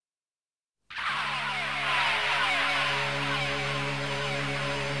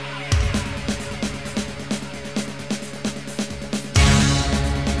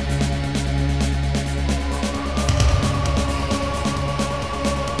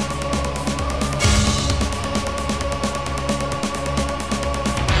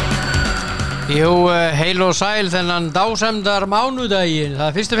Jú, heil og sæl þennan dásemdar mánudaginn, það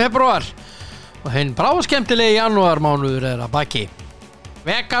er 1. febrúar og hinn bráðskemmtilegi janúarmánuður er að baki.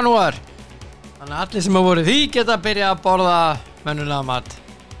 Veganúar, þannig að allir sem hafa voru því geta að byrja að borða mennulega mat.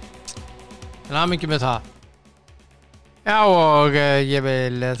 Til hamingju með það. Já, og ég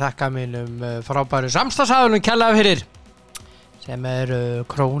vil þakka mínum frábæru samstarfsaðilum kærlega fyrir, sem eru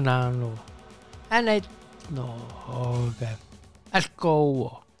Krónan og N1 og Elko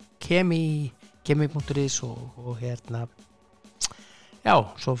og Kemi.is og hérna, já,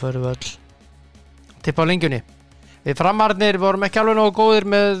 svo förum við öll tippa á lengjunni. Við framarnir vorum ekki alveg nógu góðir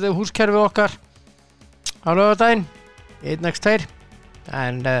með húskerfi okkar á laugardaginn, 1x2,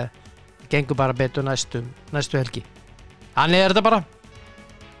 en gengur bara betur næstu helgi. Þannig er þetta bara.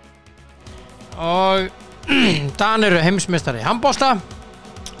 Og Dan eru heimsmeistari í handbolta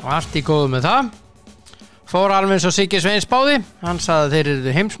og allt í góðu með það. Fór alveg eins og Siggi Sveins spáði, hann sagði að þeir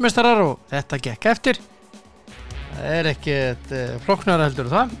eru heimsmeistarar og þetta gekk eftir. Það er ekkert flóknara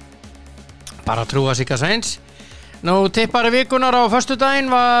heldur það, bara að trúa Sigga Sveins. Nú tippari vikunar á föstudaginn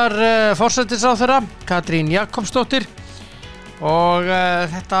var forsætisráðherra Katrín Jakobsdóttir og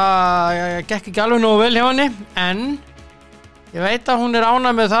þetta gekk ekki alveg nógu vel hjá henni, en ég veit að hún er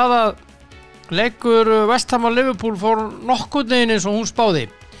ánægð með það að leikur West Ham og Liverpool fór nokkurn veginn eins og hún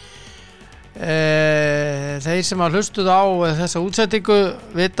spáði. Þeir sem að hlustuðu á þessa útsettingu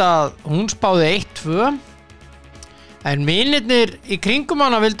vita að hún spáði 1-2, en minirnir í kringum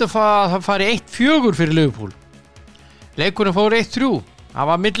hana vildu það fari 1-4 fyrir Liverpool. Leikurinn fór 1-3, það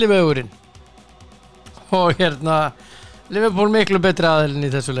var millivegurinn og hérna Liverpool miklu betri aðilinn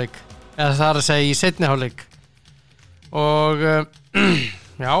í þessu leik, eða það er að segja í seinni hálfleik, og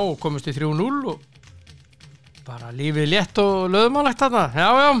já, komist í 3-0 og bara lífið létt og löðmálegt þarna.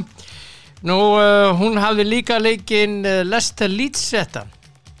 Já. Nú, hún hafði líka leikinn Leicester Leeds þetta,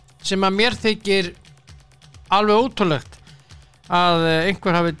 sem að mér þykir alveg ótrúlegt að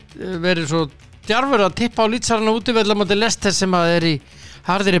einhver hafi verið svo djarfur að tippa á Leedsarana útivelli á móti Leicester sem að er í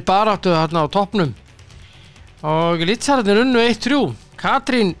harðri baráttu þarna á toppnum. Og Leedsararnir unnu 1-3,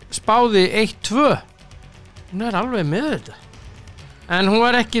 Katrín spáði 1-2, hún er alveg með þetta. En hún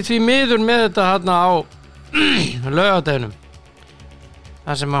var ekki því miður með þetta þarna á laugardeginum.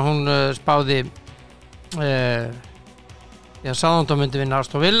 Það sem að hún spáði Southampton myndi vinna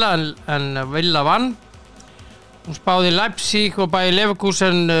Aston Villa, en Villa vann. Hún spáði Leipzig og Bayer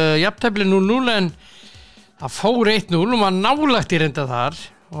Leverkusen jafntefli 0-0, en það fór 1-0 og var nálægt í reynda þar,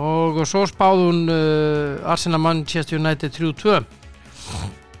 og svo spáði hún Arsenal Manchester United 3-2.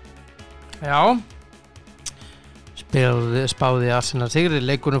 Já, spáði Arsenal sigri,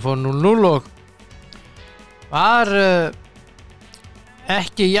 leikurinn fór 0-0 og var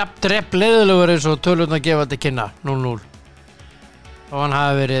ekki jafn drepleiðilegur eins og tölurnar gefa til kynna, 0-0, og hann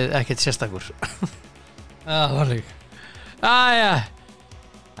hafi verið ekkert sérstakur. Það var líka.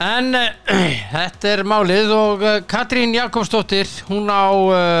 En þetta er málið, og Katrín Jakobsdóttir, hún á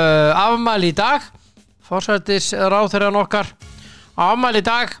afmæli í dag, forsætisráðherrann okkar á afmæli í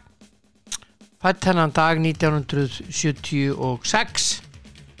dag, fædd þennan dag 1976.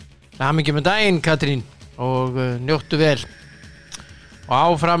 Það hafa mikið með daginn, Katrín, og njóttu vel. Og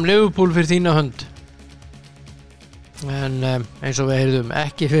áfram Liverpool fyrir þína hönd, en eins og við heyrðum,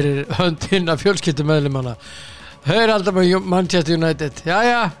 ekki fyrir hönd hinna fjölskyldumeðlimanna. Þau eru alltaf með Manchester United.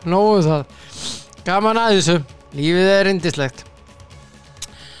 Jæja, nógu það, gaman að þessu, lífið er yndislegt.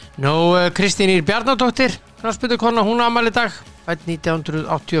 Nú, Kristín Ýr Bjarnadóttir, knattspyrnukona, hún á afmæli í dag, fædd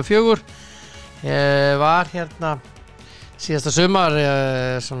 1984, var hérna síðasta sumar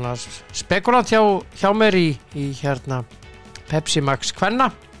svona spekulant hjá mér í hérna Pepsi Max kvenna,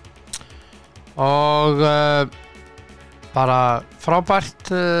 og bara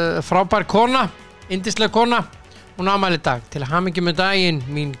frábær kona, yndisleg kona. Hún á afmæli í dag, til hamingju með daginn,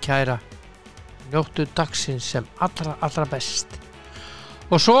 mín kæra, njóttu dagsins sem allra best.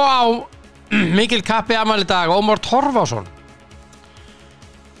 Og svo á mikil kappi afmæli í dag, Ómar Torfason,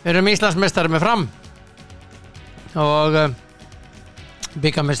 erum Íslandsmeistari með Fram og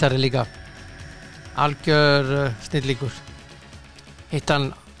bikarmeistari líka, algjör snillíkur. Hitt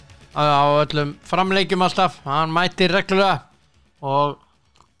hann á öllum framleikjum alltaf, hann mætir reglulega og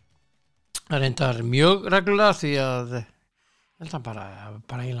reyndar mjög reglulega, því að ég held hann bara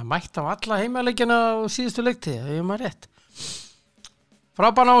eiginlega mætt á alla heimaleikina á síðustu leiktíð, ef ég maður rétt.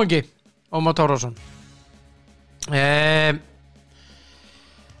 Frábær náungi, Ómar Torfason.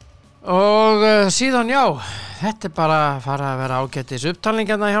 Og síðan, já, þetta er bara að fara að vera ágætis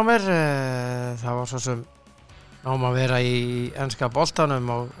upptalningarna hjá mér. Það var svo sem náum að vera í enska boltanum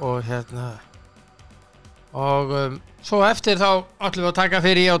og hérna og svo eftir þá ætlum við að taka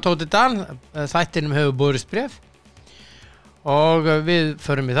fyrir ég og Tóti Dan, þættinum hefur borist bréf og við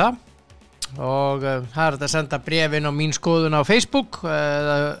förum í það og það er þetta að senda bréf inn á mín skoðun á Facebook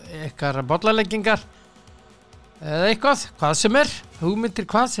eða ykkar bollaleggingar eða eitthvað, hvað sem hugmyndir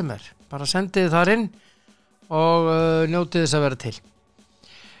hvað sem bara sendið þar inn og njótið þess að vera til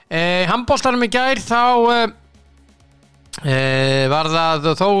handboltanum í gær þá var það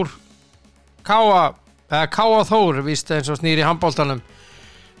Þór Káa Þór víst eins og snýr í handboltanum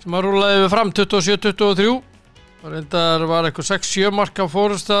sem að rúlaði við fram 27-23 og reyndar var eitthvað 6-7 marka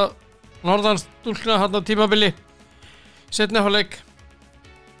fórusta norðanstúlkna hann á tímabili seinni hálfleik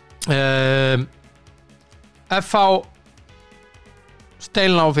FH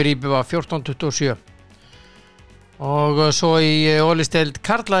Steilná fyrir IBV 14-27 og svo í Ólisteild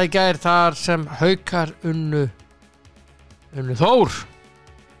karla í gær þar sem Haukar unnu Þór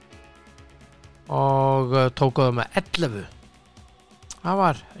og tókuðu með 11 það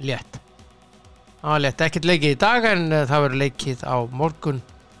var létt ekkert leikið í dag en það verður leikið á morgun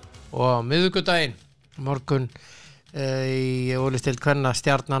og á miðvikudaginn morgun í Ólisteild kvenna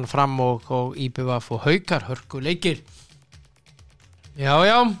Stjarnan Fram og IBV og Haukar hörku leikir já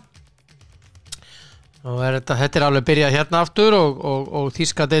og þetta er alveg byrjað hérna aftur og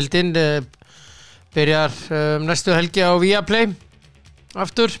þýska deildin byrjar næstu helgi á Viaplay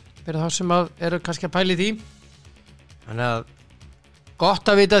aftur fyrir þá sem eru kannski að pæli því þannig að gott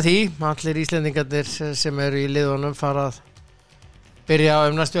að vita því allir Íslendingarnir sem eru í liðunum fara að byrja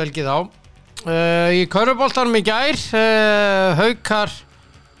næstu helgi þá í körfuboltanum í gær Haukar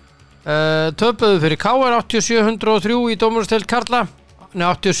töpuðu fyrir KR 87-103 í Dómarasdeild karla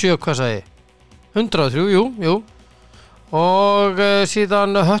 87, hvað sagði ég? 103, jú og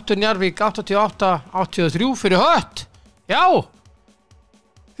síðan Höttur Njarðvík 88-83 fyrir Hött já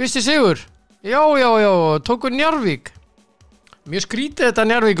fyrsti sigur já tókur Njarðvík mjög skrítið þetta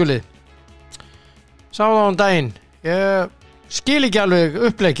Njarðvíkulið sá það á daginn ég skil ekki alveg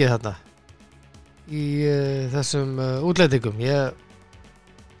uppleikið þarna í þessum útlendingum já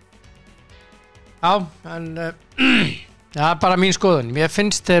en það er bara mín skoðun mér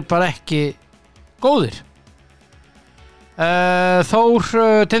finnst þeir bara ekki góðir Þór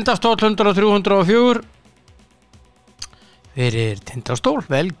Tindastól 103-104 fyrir Tindastól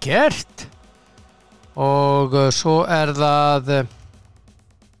vel gert og svo er það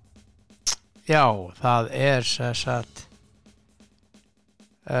já það er sagt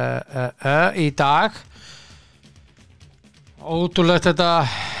í dag ótrúlegt þetta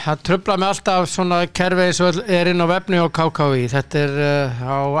það trufla mig alltaf svona kerfi eins og inn á vefni og KKÍ þetta er á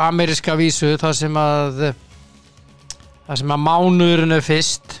ameríska vísu það sem að mánuðurinn er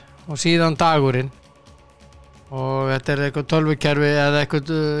fyrst og síðan dagurinn og þetta er eitthvað tölvukerfi eða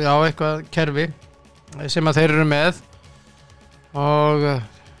eitthvað kerfi sem að þeir eru með og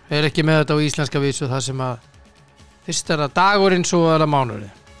er ekki með þetta á íslenska vísu það sem að fyrst er það dagurinn svo er það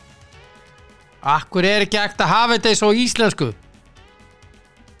mánuðurinn akkur er ekki hægt að hafa þetta eins og íslensku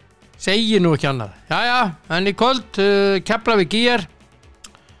segi nú ekki annað já en í kvöld Keflavík IR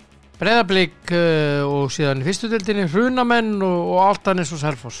Breiðablik og síðan í fyrstu deildinni Hrunamenn og Álftanes og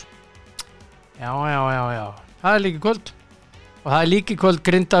Selfoss já það er líka í kvöld og það er líka í kvöld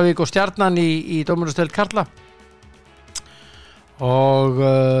Grindavík og Stjarnan í Dómarasdeild karla og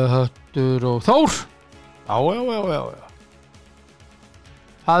Höttur og Þór já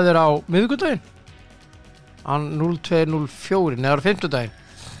það er á miðvikudaginn 02:04 neðar á fimmtudaginn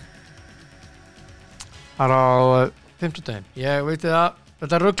það er á fimmtudaginn ég veit það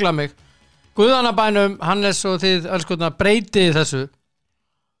þetta rugla mig Guðanabænum Hannes og þið elskotna breytið þessu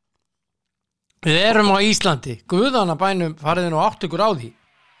við erum á Íslandi Guðanabænum fariði nú átt ykkur á því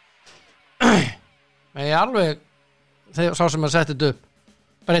en ég alveg sá sem að setja þetta upp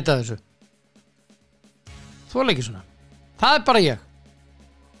breyta þessu þú er ekki svona það er bara ég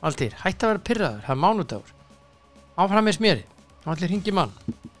Aldir, hætti að vera pirraður, það er mánudagur áfram með smjöri, allir hringi mann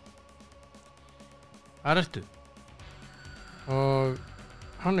þar ertu og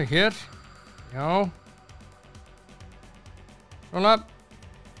hann er hér já svona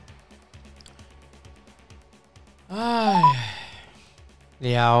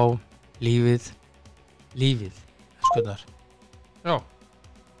já, lífið skunnar já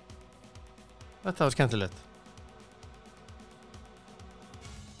þetta var skemmtilegt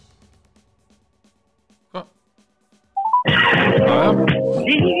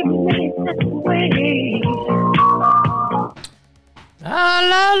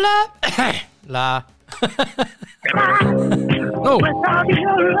La Nú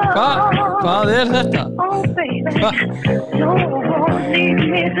Hvað er þetta?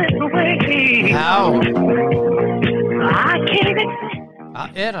 Já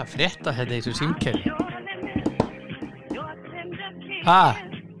er að frétta hérna í þessu símkerfi?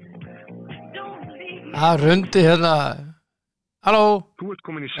 Rundi hérna. Halló? Þú ert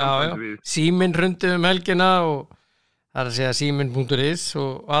komin í samband við. Síminn rundi helgina og það er að segja síminn.is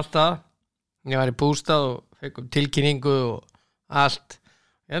og allt það. Ég var í bústað og fekk tilkynningu og allt.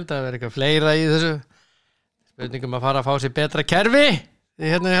 Ég held að það verði eitthvað fleira í þessu. Spurningum að fara að fá sér betra kerfi. Þið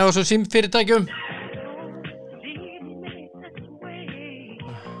hérna hjá svo símfyrirtækjum.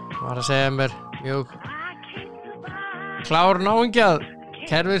 Var að segja mér mjög klár náungi að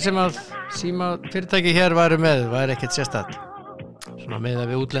kerfið sem að síma fyrirtæki hér væri ekkert sérstætt. Svona með að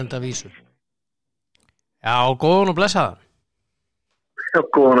við útlenda vísu. Já, góðan og blessaðan. Já,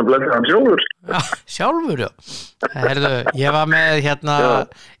 góðan og blessaðan sjálfur. Já, sjálfur, já. Herðu, ég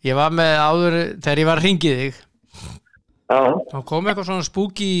var með áður þegar ég var að hringið þig. Já. Þá kom eitthvað svona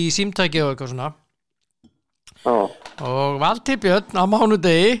spooky í símtæki og eitthvað svona. Já. Og Valtý Björn á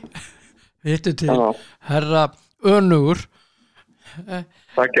mánudegi, vittu til, herra Önugur.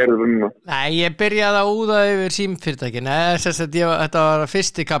 Það gerðum við. Nei, ég byrjaði að úða yfir símfyrirtæki. Nei, þetta var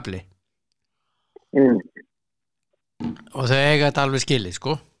fyrsti kafli. Og þau eiga þetta alveg skilið,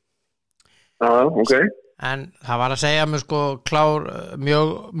 sko. Já, ok. En það var að segja mér, sko,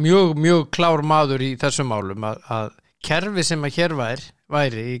 mjög klár maður í þessum málum að kerfi sem að hér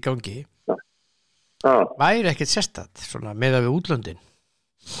væri í gangi væri ekkert sérstætt, svona meðað við útlöndin.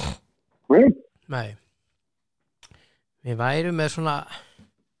 Nei. Við værum með svona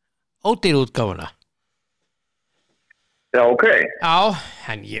ódýr útgáfuna. Já, ok. Já,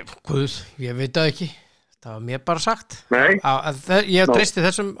 en ég veit það ekki. Það var mér bara sagt. Nei. Ég treysti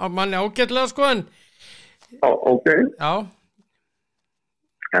þessum manni ágætlega, sko, en... Já, ok. Já.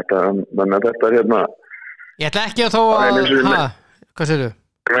 Þannig að þetta hérna... Ég ætla ekki að þó að... Hvað segirðu?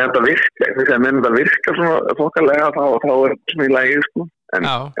 Þetta virkar svona þokkalega þá er þetta svona í lagi, sko. En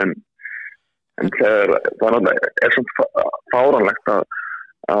það er svona fáranlegt að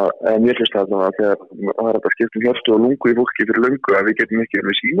mér finnst það að þegar það er að skipta hjörtu og lungu í fólki fyrir löngu að við getum ekki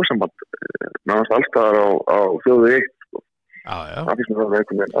með símasamband nánast allstaðar á þjóðu eitt. Já. Það finnst mér það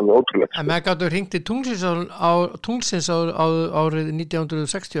einhvern alveg ótrúlegt. En með gáttu hringt í Tunglsins árið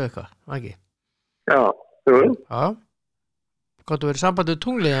 1960 eitthvað, ekki? Já, jú. Já. Gáttu verið sambandið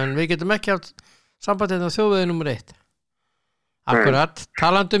tunglið en við getum ekki haft sambandið á þjóðvegi nr. 1. Akkurat,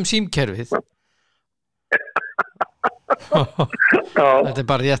 talandi símkerfið. Þetta er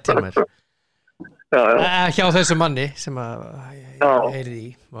bara rétt hjá mér. Hjá þessu manni sem að heyrði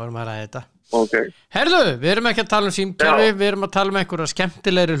í, varum að ræða þetta. Okay. Herðu, við erum ekki að tala um símkerfi, við erum að tala um einhverja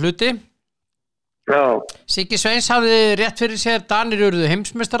skemmtilegri hluti. Já. Siggi Sveins hafði rétt fyrir sér, Danir urðu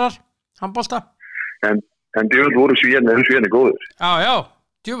heimsmeistarar, handbolta. En djöfull voru Svíarnir góður. Já,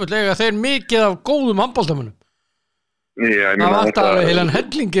 djöfullega þeir mikið af góðum handboltamönnum. Já, það var alltaf heilan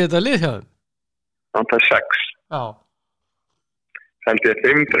hellingi þetta lið hjá þeim. Það er 6. Já. Held ég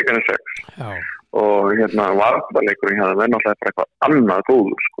 5 frekar en 6. Já. Og varnarleikurinn hérna verður náttúrulega bara eitthvað annað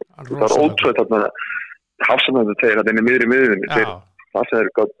góður, sko. Það var ótrúið þarna hafsamöndu þeir að þeir miðri miðvinni. Það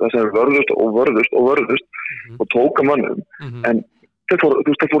sem vörðust og tóka mannum. En það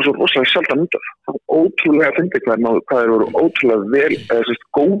fóru svo rosalega sjaldan út af. Það var ótrúlega að finna hvað þeir voru ótrúlega vel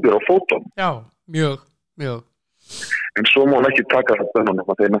góðir á fótum. Já, mjög. En svo má hann ekki taka það bennunum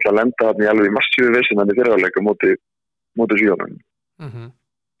að þeir náttúrulega lenda þarna í alveg í massífu vissinandi fyrirháleika móti Svíunum.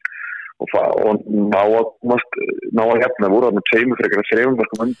 Og ná að hefna voru þarna 2 frekar en 3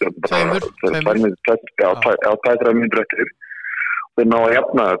 mörgum undir. 2-3 mínútur eftir. Þeir ná að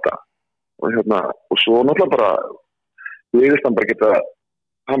hefna þetta. Og svo náttúrulega bara viðist hann bara geta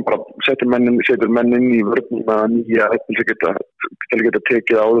hann bara setur menn inn í vörnuna nýja til að geta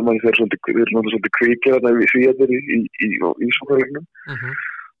tekið á þeim að þeir eru svolítið kvikið þarna í Svíarnir í sóknarleiknum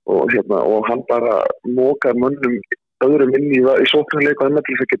og hann bara mókar mönnum öðrum inn í sóknarleik og þannig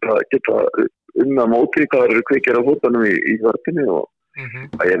til að geta unna móti hvað eru kvikið á fótunum í vörninu og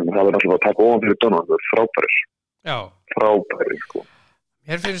það er náttúrulega að taka ofan fyrir dóna, það er frábærir sko.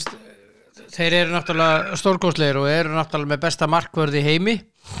 Mér finnst þeir eru náttúrulega stórkostlegir og eru náttúrulega með besta markvörð í heimi.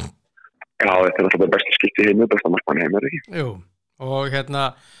 Já, þetta er náttúrulega besta skipt í heimi, besta markmann í heimi, er ekki? Jú, og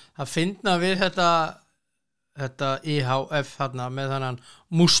það finna við þetta IHF með þannan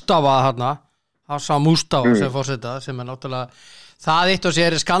Mustafa Hassa Mustafa sem fórseta, sem er náttúrulega það eitt og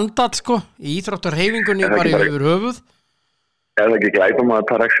sér er skandall, sko, í íþróttarhreyfingunni bara yfir höfuð. Er það ekki glæpamaður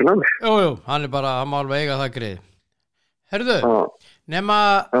par excellence? Jú, hann má alveg eiga það greið. Herðu, nema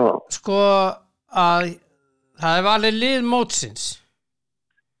sko að það er valið lið mótsins.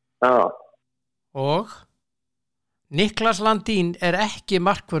 Já. Og Niklas Landín er ekki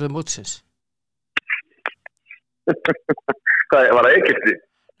markvörður mótsins. Hvað, var það Egypti?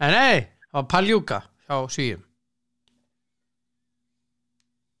 Nei, það var Paljúka hjá Svíum.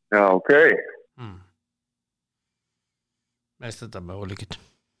 Já, ok. Veist þetta með ólíkit.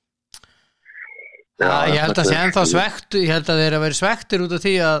 Já, Ég held að sé þetta er- ennþá svekkt, ég held að þeir að vera svektir út af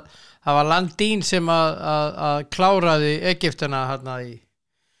því að það var Landín sem að kláraði Egyptina hérna í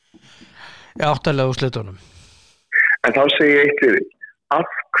áttalegu úrslitunum. En þá segi ég eitt við þig. Af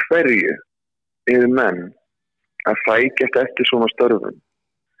hverju eru menn að sækjast eftir svona störfum?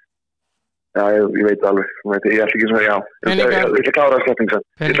 Já, ég veit alveg. Ég ætla ekki svona, já. Ég ætla að klára setningu.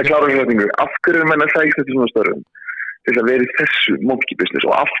 Af hverju eru menn að sækjast eftir svona störfum? Til að vera í þessu monkey business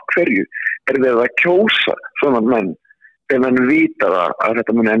og af hverju er þeir að kjósa svona menn þegar menn vita að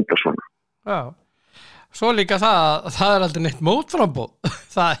þetta muni enda svona. Já. Svo líka það er aldrei neitt mótframboð.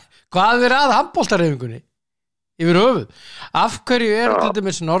 Hvað er að handboltareifingunni? Yfir höfuð. Af hverju er þetta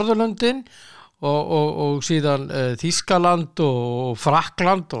með Norðurlöndin og síðan Þýskaland og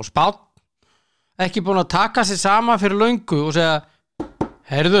Frakkland og Spánn ekki búin að taka sig saman fyrir löngu og segja,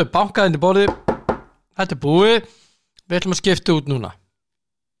 heyrðu, bankaðinn í borðið, þetta er búið, við ætlum að skipta út núna.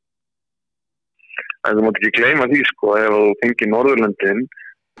 En þú mátt ekki gleyma því, sko, ef þú fengir Norðurlöndin,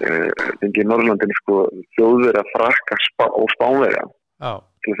 sko, Þjóðverja, Frakka og Spánverja. Já.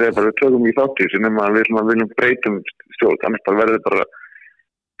 Til að segja bara, við tökum í þátt í þessu nema að við viljum breytum stjórn, annars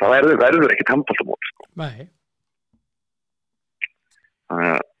bara verður ekki handboltamót, sko. Nei.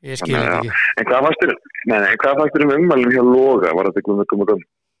 Ég skil þetta ekki. En hvað fannst þér ummælum hjá Loga? Var þetta Guðmundur?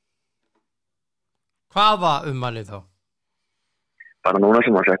 Hvaða ummæli þá? Bara núna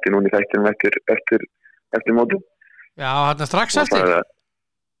sem hann setti núna í þættinum eftir móti. Já, hann strax eftir.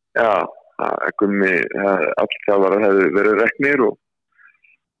 Já, Gummi allir þjálfarar hefðu verið reknir og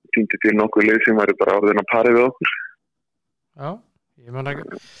týndi til nokkuð lið sem væri bara orðin að pari við okkur. Já, ég man ekki.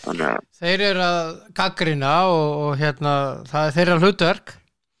 Þeir eru að gaggrina og hérna, það er þeirra hlutverk.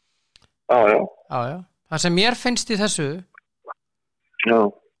 Já. Það sem mér finnst í þessu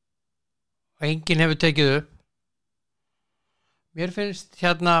og enginn hefur tekið upp, mér finnst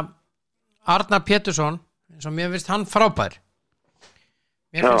hérna Arnar Pétursson, eins og mér finnst hann frábær.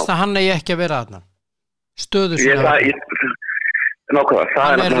 Mér finnst að hann eigi ekki að vera þarna. Stöðu svona.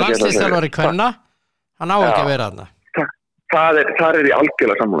 Hann er landsliðsþjálfari kvenna, hann á ekki að vera þarna. Það er í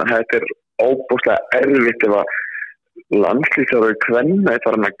algjörlega sammála. Þetta er óbúslega erfitt ef að landsliðsþjálfari kvenna er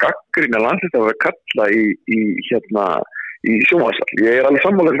farin að gagnrýna landsliðsþjálfari kalla í sjónvarpsal. Ég er alveg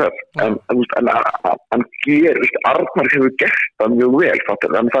sammála um það. En Arnar hefur gert það mjög vel,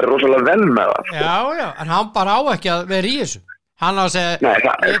 fattur. Hann farið rosalega vel með það. Sko. Já, en hann bara á ekki að vera í þessu. Hann á að segja,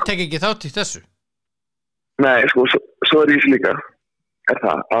 ég tek ekki þátt í þessu. Nei, sko, svo er þessu líka. Er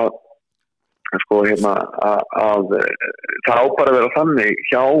það að það á bara að vera þannig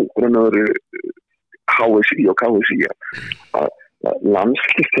hjá HSI og KSI að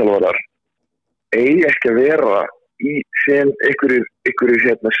landsliðsþjálfarar eigi ekki að vera í sem einhverju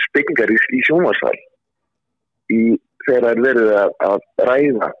spekingar í sjónvarpsal þegar það er verið að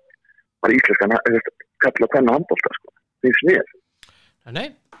ræða bara íslenskan kalla hvernig handbolta, sko. Finnst mér. Nei,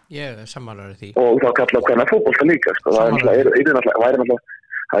 ég er sammálaður því. Og þá kalla hvernig fótbolta líka, sko. Það er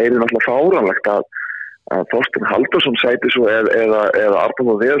náttúrulega fáránlegt að Þorsteinn Halldórsson sæti svo eða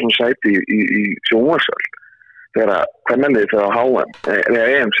Arnór Viðarsson sæti í sjónvarpsal þegar kvennaliðið þegar HM eða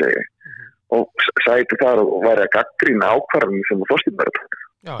EM segi og sæti þar og væri að gagnrýna ákvarðanir sem Þorsteinn verið.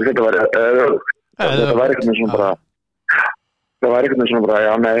 Þetta væri eitthvað svona bara það væri eitthvað svona bara,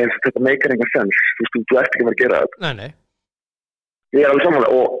 já, nei, þetta meikar engan sens. Þú ert ekki að gera þetta. Nei. Ég er alveg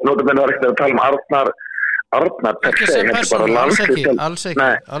samanlega og notabene var ekkert að tala um Arnar per se, alls ekki.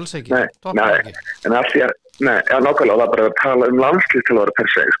 En allt því að, nákvæmlega, það er bara að tala um landsliðsþjálfara per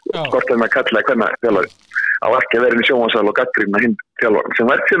se, sko. Hvort að maður kallaði hvernig þjálfari á ekki að vera inn í sjónvarpsal og gagnrýna hinn þjálfara sem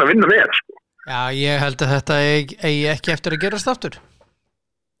verður síðan að vinna með, sko. Já, ég held að þetta eigi ekki eftir að gerast aftur.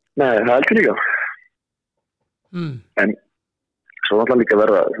 Nei, það held ég líka. En svo náttúrulega líka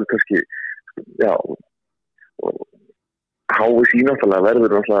verða, þú kannski, já, og HSI náttúrulega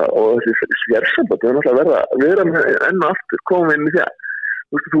verður náttúrulega og þessi svérsamband það er náttúrulega vera með enn og aftur komið inn í það.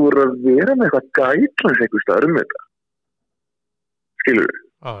 Þú verður að vera með eitthvað gætlans eitthvað staður þetta. Skilur við?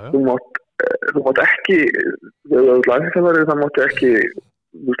 Þú mátt ekki það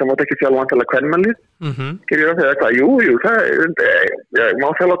mátt ekki þjálfa vantilega kvennmannlið. Gerir það eitthvað? Jú, það má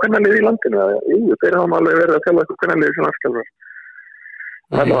þjálfa kvennmannlið í landinu. Jú, þeir hafa alveg verið að þjálfa kvennmannlið sem afskjálfur.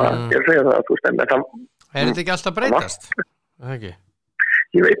 Ég segja það að þú stendar. Er þetta ekki alltaf breytast? Ekki.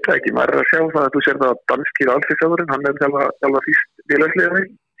 Ég veit það ekki, maður er að sjá það að þú sér það að danskir alþjóðsjálfurinn, hann er þjálfa fyrst félagsliða mig.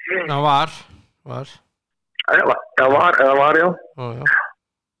 Það var. Það var, já.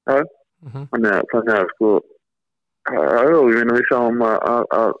 Þannig að sko, við sáum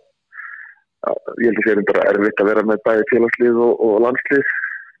að ég held að sé bara erfitt að vera með bæði félagslið og landslið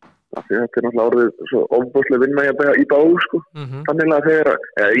af því þetta náttúrulega orðið svo ofboðslega vinna í báðu sko. Þannig að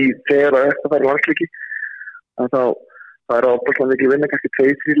þegar þetta fara landsleiki þá það er ofboðslega mikil vinna kannski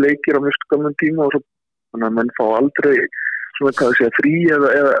 2-3 leikir á mjög gömum tíma og svo þannig að menn fá aldrei svona hvað segja frí eða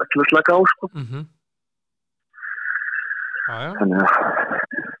til að slaka á sko. Þannig að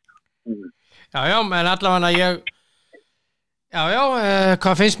Já, en allavega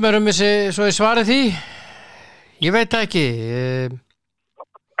hvað finnst mér þessi svo í svarið því? Ég veit ekki.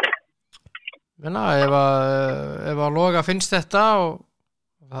 Ef að Loga finnst þetta og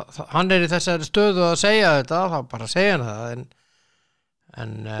hann í þessari stöðu að segja þetta, þá bara segja hann það.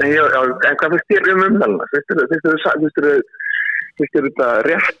 En hvað finnst þér umhverfna? Finnst þér þetta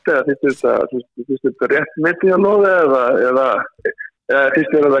rétt eða finnst þetta rétt með því að Loga eða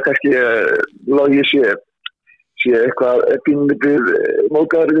finnst þér þetta kannski Logi sé eitthvað pínlítið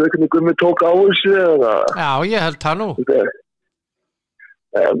mókaður eða hvernig Gummi tók á þessu eða? Já, ég held það nú.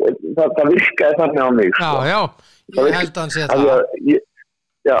 Það virkaði þannig á mig. Já, ég held að hann sé það.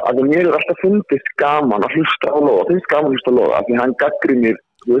 Að mér alltaf fundist gaman að hlusta á Loga, finnst gaman að hlusta á Loga, af því hann gagnrýnir,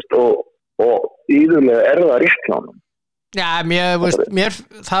 og íðurlega það rétt hjá hann. Já,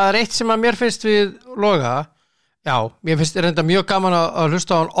 það eitt sem að mér finnst við Loga, mér finnst reynda mjög gaman að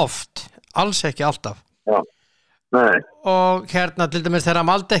hlusta á hann oft, alls ekki alltaf. Já. Nei. Og til dæmis þegar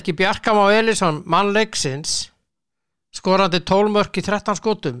maldi ekki Bjarkam á Elísson mann leiksins skorandi 12 mörk í 13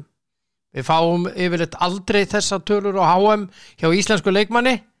 skotum við fáum yfirleitt aldrei þessa tölur á HM hjá íslensku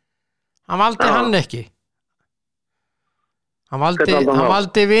leikmanni hann valdi ekki hann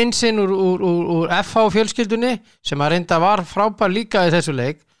valdi vinsinn úr FH fjölskyldunni sem að reynda var frábær líka í þessu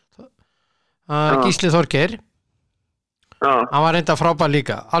leik Gísli Þorgeir hann var reynda frábær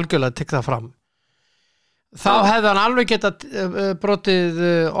líka algjörlega tek það fram þá hefði hann alveg getað brotið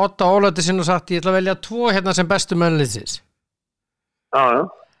Otta Ólafsson sinn og sagt ég ætla að velja 2 hérna sem bestu mönnliðsins.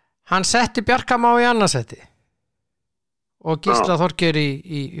 Hann setti Bjarkam á í annarsæti og Gísla Þorgeir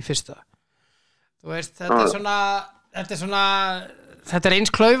í fyrsta. Þú veist, þetta er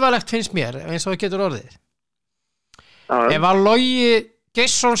eins klaufalegt finnst mér eins og það getur orðið. Ef að Logi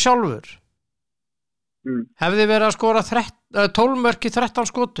Geirsson sjálfur hefði verið að skora 12 mörk í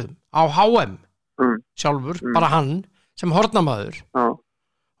 13 skotum á HM sjálfur, bara hann sem hornamaður og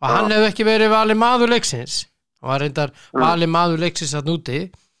hann hefði ekki verið valið maður leiksins hann var reyndar valið maður leiksins að núti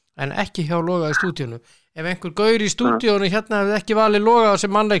en ekki hjá Loga í stúdíónu ef einhver gaur í stúdíónu hérna hefði ekki valið Loga sem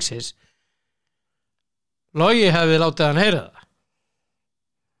mannleiksins Logi hefði látið hann heyra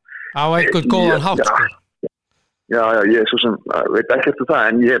það á einhvern góðan hátt sko. Já, ég svo sem veit ekki eftir það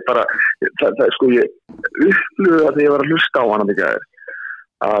en ég bara ég upplöðu að ég var að hlusta á hann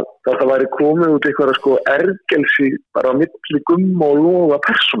að þetta væri komið út eitthvað ergelsi bara á milli Gumma og Loga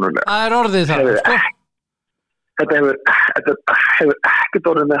persónulega. Það er orðið það, sko. Þetta hefur ekkert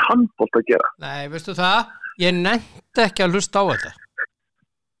orðið með handbolta að gera. Nei, veistu það? Ég nefndi ekki að hlusta á þetta.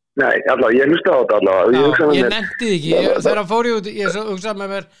 Nei, allavega, ég hlusta á þetta allavega. Ég nefndi ekki, þegar fór ég út, ég hugsaði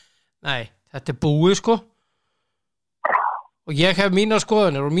með mér, nei, þetta er búið, sko. Og ég hef mínar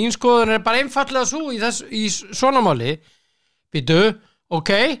skoðanir og mín skoðanir er bara einfallega svo í svona máli. Býtu,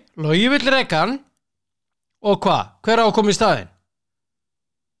 ok, Logi vill reka hann og hvað? Hver á að koma í staðinn?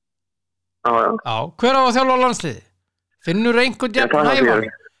 Já, hver á að þjálfa landsliði? Finnur einhvern jafn hæfa?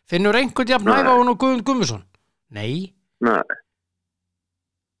 Finnur einhvern jafn hæfa hún og Guðmund Guðmundsson? Nei.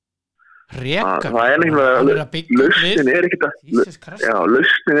 Reka? Það er nefnilega, lausnin er ekkert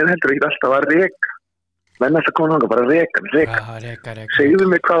lausnin er heldur ekkert alltaf að reka. Menn alltaf koma náttúrulega bara reka. Segðu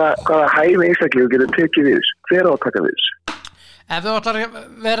mig hvaða hæfi einstaklega getur tekið við þessu. Hver á að taka við þessu? Ef þú ætlar að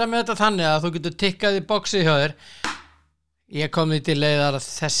vera með þetta þannig að þú getur tikkað í boxið hjá þér ég kom því til leiðar að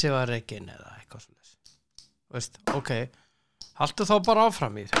þessi var rekin eða eitthvað svona veist, ok haltu þá bara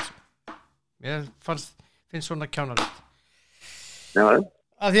áfram í þessu mér finnst svona kjánalegt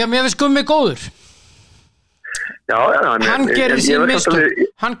að því að mér finnst Gummi góður hann gerir sín mistök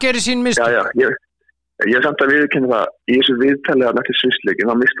hann gerir sín mistök ég samt að viðurkenna það í þessu viðtali að nætti svisleikin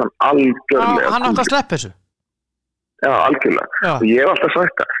þá mist hann algjörlega hann átt að sleppa þessu Já, algjörlega. Og ég hef alltaf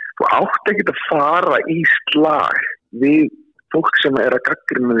sagt að þú átt ekki að fara í slag við fólk sem er að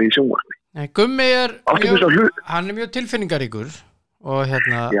gaggrina því í sjónvarpi. Nei, Gummi hann er mjög tilfinningaríkur og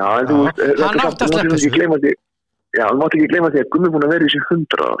hérna hann átt að sleppa þessu. Já, þú mátt ekki gleyma því að Gummi er búin að vera í þessu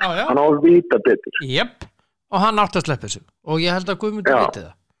 100 ár. Hann á að vita betur. Jep, og hann átt að sleppa þessu. Og ég held að Gummi viti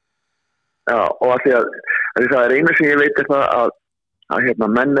það. Já, og að því að það er eina sem ég veit er það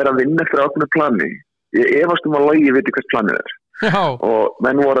að menn er að vinna eftir ákveðnu plani. Ég efast að Logi viti hvert planið er og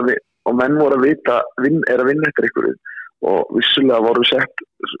menn voru og menn voru að vita að vinna eftir einhverju og vissulega voru sett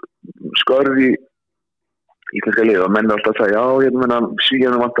skörð í íslenska lið og menn er alltaf að segja ég meina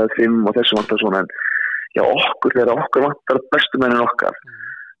Svíjarnir vantaði 5 og þessu vantaði svona en já þegar okkur vantar bestu mennin okkar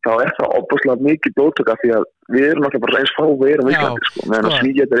þá er það óbúslega mikið blóðtöka því að við erum alltaf bara eins fá við erum Íslandi sko meðan að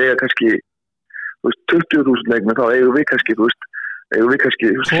Svíjarnir eiga kannski 20.000 leikmenn þá eigum við kannski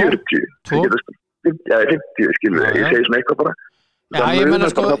 40 50 skilur ég segi svona eitthvað bara já ég meina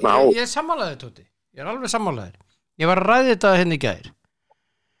sko ég er sammálaður Tóti ég er alveg sammálaður ég var að ræða þetta hérna í gær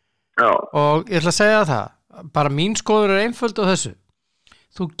já og ég ætla að segja það bara mín skoður er einföld á þessu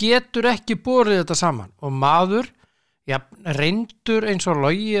þú getur ekki borið þetta saman og maður reyndur eins og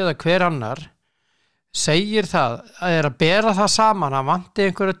Logi eða hver annar segir það að er að bera það saman að vanti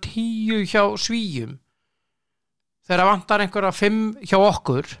einhverja 10 hjá Svíum þegar vantar einhverja 5 hjá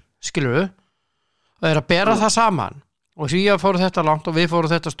okkur skilur við og er að bera það saman og Svíja fóru þetta langt og við fóru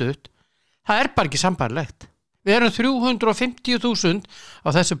þetta stutt það er bara ekki sambærilegt við erum 350.000 á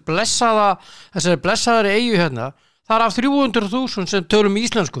þessari blessaðari eyju hérna það er af 300.000 sem tölum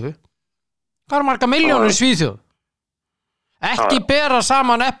íslensku hvað er marga milljónir í Svíþjóð ekki bera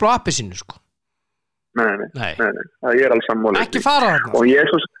saman epli og appelsínu sko nei það er alveg sammála ekki fara þarna og ég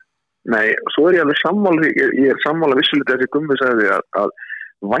svo er ég alveg sammála ég er sammála vissulega þessi Gummi sagði að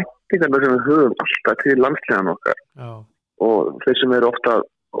væntingarnar sem við höfum alltaf til landsliðan okkar og þeir sem eru ofta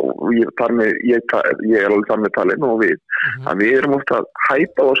og ég er alveg þar með talin og við að við erum ofta að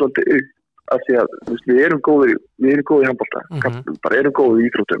hæpa og svolítið upp af því að við erum góðir í handbolta bara erum góðir í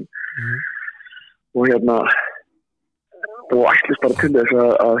íþróttum og og ætlist bara til þess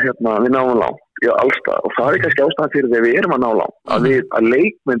að við náum langt allstað og það er kannski ástæðan fyrir því að við erum að ná langt að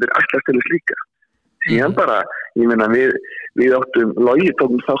leikmyndir ætlast til þess líka síðan bara, ég meina við áttum Logi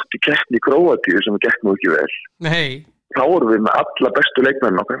tókum þátt í keppni í Króatíu sem gekk nú ekki vel þá vorum við með alla bestu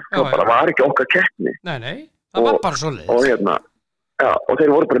leikmenn okkar það bara var ekki okkar keppni það var bara svoleiðis og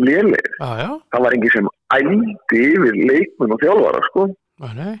þeir voru bara lélegir það var enginn sem ældi yfir leikmenn og þjálfara sko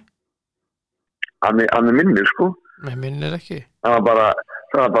að með minnir sko Nei, minnir ekki. Það var bara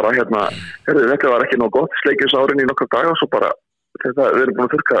þetta var ekki nóg gott, sleikið sárin í nokkra daga og svo bara, við erum búin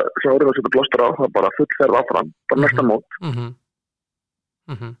að þurrka sárin og setja blástur á, það var bara full ferð áfram, bara næsta mót.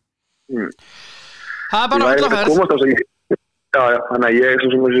 Það er bara full ferð. Já, þannig að ég, svo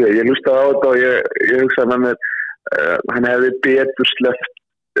sem að segja, ég hlustaði á þetta og ég hugsaði með mér, hann hefði betur sleppt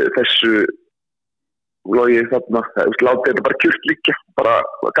þessu Logi þarna, látið þetta bara kjurt líka, bara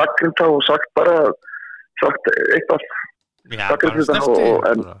gagnrýnt og sagt eitthvað en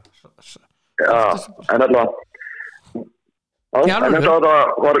allavega en þetta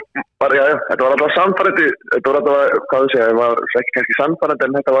var alltaf sannfærandi þetta var alltaf, hvað þú segja það var ekki kannski sannfærandi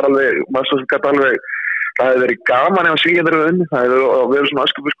en þetta var alveg maður svo sem gæti alveg það hefði verið gaman ef Svíjarnir eru unni það hefði verið svona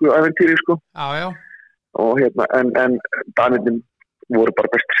öskubusku ævintýri sko og en Danirnir voru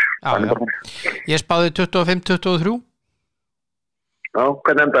bara bestir ég spáði 25-23 já,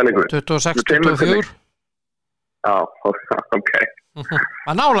 hvernig endaði leikur? 26-24 Já, ok.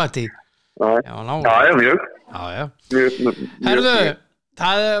 Var nálægt í? Já, mjög. Herðu,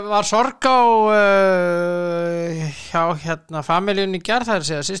 það var sorg á hjá familíun í gær, það er að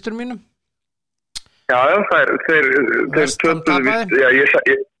segja systur mínum. Já, þeir töpuðu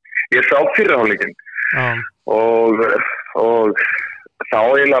ég sá fyrrahálfleikinn og þá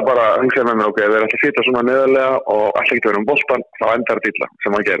eiginlega bara hugsaði með mér ok, þeir ætla að sitja svona neðarlega og ætla ekki að vera boltan, þá endar þetta illa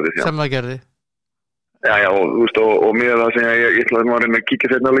sem það gerði. Já, og þú veist, og mér það sem ég ætlaði nú að reyna að kíkja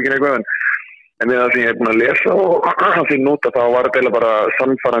setna á leikin eitthvað, en mér það sem ég er búin að lesa og því núta þá var þetta bara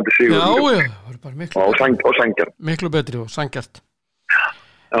sannfærandi sigur. Og sanngjarnt. Miklu betri og sanngjarnt.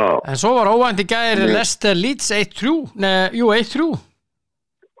 En svo var óvænt í gær Leicester Leeds 1-3. Jú, 1-3.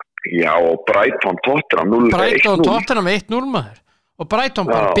 Já, og Brighton Tottenham 0-1. Brighton Tottenham 1-0 maður. Og Brighton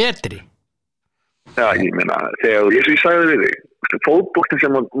bara betri. Já, ég meina, þegar ég sagði við þig, fótboltinn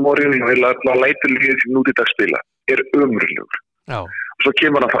sem Mourinho lætur liðið sem nú til dag spila er ömurlegur. Og svo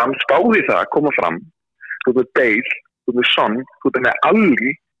kemur hann fram, spáði það að koma fram, þú með Bale, þú með Son, þú með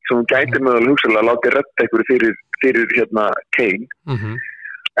Alli sem hún gæti mögulega hugsalega að láta redda einhverju fyrir Kane.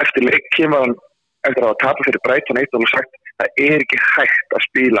 Eftir leik kemur hann eftir að tapa fyrir Brighton 1 og sagt það er ekki hægt að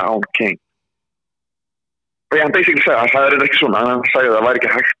spila án Kane. Og hann basically sagði, hann sagði þetta ekki svona, hann sagði að það væri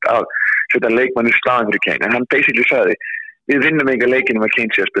ekki hægt að setja leikmann í staðan fyrir Kane, en hann basically sagði við vinnum enga leikinu með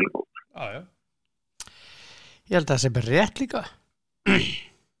Kane sé að spila góð. Ég held að það sé bara rétt líka.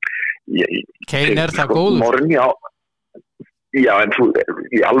 Kane er það góður. Morgun, já, en þú,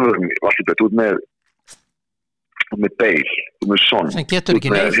 í alvöru varstu betur út með Bale, út með Son. Sem getur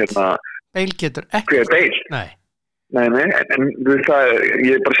ekki neitt. Bale getur ekki. Hver er Bale? Nei. Nei, en ég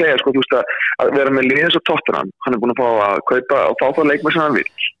er bara að segja, sko, þú veist að vera með liðins og Tottenham, hann er búin að fá að kaupa og fá þá leikmenn sem hann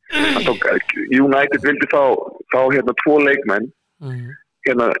vill. Hann tók, United vildi fá hérna 2 leikmenn,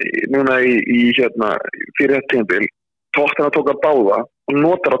 hérna, núna í hérna, fyrir þetta tímabil, Tottenham tók að báða og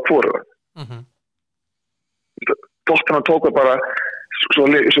notar á hvoru. Tottenham tók að bara, svo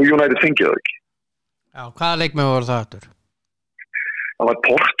United fengið það ekki. Já, hvaða leikmenn voru það aftur? Það var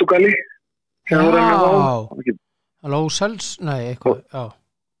Portugali. Já. Lósels, nei, eitthvað, já.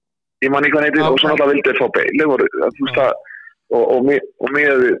 Ég man ekki hvað neitt og svo náttúrulega vildi fá Bale þú veist það og með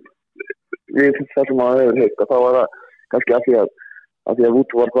við það sem að hefur heitt þá var það kannski af því að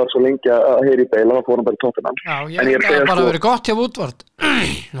Woodward var svo lengi að heyri Bale þá fór hann bara í Tottenham. Já, ég held að bara verið gott hjá Woodward.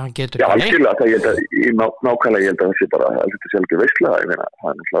 Hann getur já, algjörlega, nákvæmlega ég held að það sé bara að þetta sé alveg veistlega, ég meina það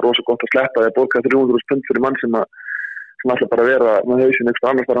er náttúrulega rosa gott að sleppa því að borga 300.000 pund fyrir mann sem ætla bara að vera með hausinn eitthvað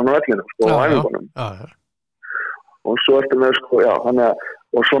annars þar á vellinu, sko, á æfingunum. Já. Og svo ertu með, sko, já, þannig að,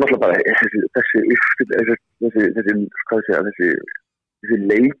 og svo náttúrulega bara þessi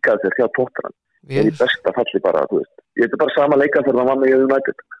leikað þegar hjá Tottenham er í besta falli bara, þú veist. Ég er bara sama leikað þegar það var með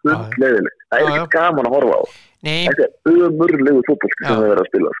United, hundleiðilegt. Það er ekki gaman að horfa á. Þetta er ömurlegu fótbolti sem það verið að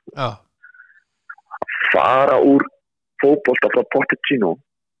spila, sko. Já. Fara úr fótbolta frá Pochettino,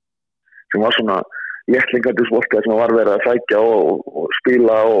 sem var svona léttlingadusvoltið sem var verið að sækja og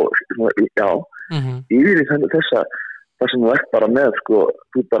spila og já, yfir í þessa það sem þú ert bara með, sko,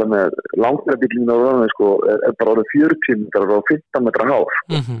 þú bara með langræðbílinu á röðinu, sko, er bara orðið 40 metrar og 15 metra hár,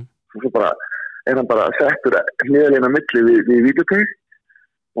 sko. Svo bara er hann bara settur hliðarlega milli við vídeoteik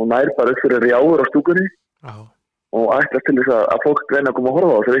og nær bara upp fyrir rjáur á stúkunni og ætlast til þess að fólk reyna að koma að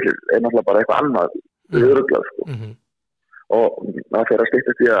horfa á þessu vikli, er náttúrulega bara eitthvað annað örugglega, sko. Og það fer að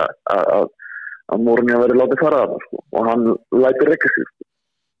styttast í að Mourinho verið látið fara þarna, sko, og hann lætur rekka sig, sko.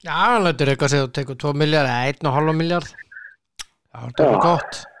 Já, hann lætur rekka sig og tekur 2 miljard eða 1,5 miljard. Já, það er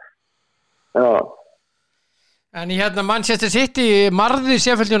gott. Já. En í hérna Manchester City marði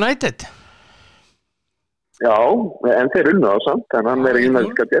Sheffield United. Já, en þeir unnu á samt, en hann er í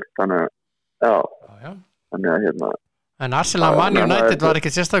United gert, þannig að, já. Þannig að hérna. En Arsenal Man United var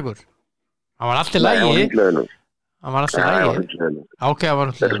ekki sérstakur. Hann var alltaf lægi. Hann var alltaf lægi. Ok, það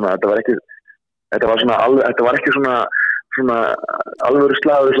var alltaf. Þetta var ekki svona alvöru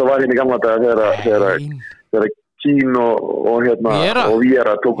slagur sem var hérna í gamla daga þegar Kín og hérna og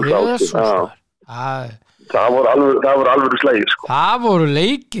Viera tóku sátt. Það voru alvöru slægir, sko. Það voru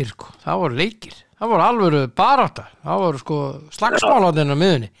leikir. Það voru alvöru barátta. Það voru, sko, slagsmálarnir á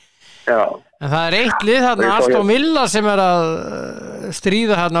miðunni. Já. En það er eitt lið þarna, Aston Villa, sem er að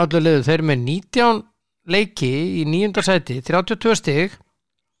stríða þarna öllu liðu. Þeir eru með 19 leiki í 9. sæti, 32 stig.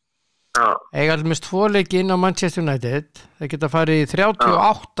 Já. Eiga alveg 2 leiki inn á Manchester United. Þeir geta farið í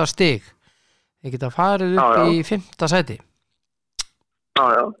 38 stig. Þeir geta farið upp í 5. sæti. Já.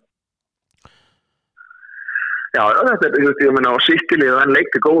 Já, þetta er, ég meina, á City-lið en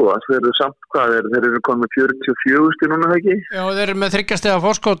leikti góða, þeir eru samt hvað, þeir eru komið með 44 stig núna, ekki? Já, þeir eru með 3 stiga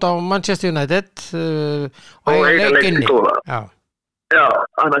forskot á Manchester United og eiga leikti góða. Já,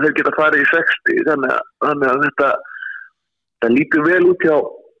 þannig að þeir geta farið í 60, þannig að þetta lítur vel út hjá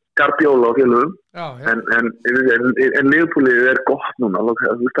Guardiola og félögum, en Liverpoolið er gott núna,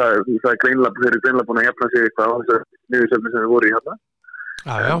 það er greinlega, þeir eru greinlega búin að jafna sig eitthvað á þessar niðursöfni sem við voru í hérna.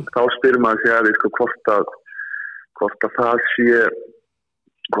 Þá spyrir maður sig að sko, hvort að það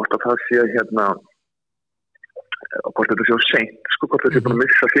sé hérna, hvort þetta sé á seint, sko, hvort þetta sé búin að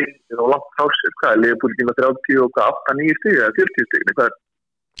missa sig og langt á sig, hvað er Liverpool tíma 30 og hvað 8-9 stig eða 40 stig, hvað er?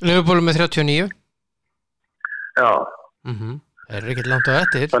 Liverpool með 39. Já. Það er ekki langt á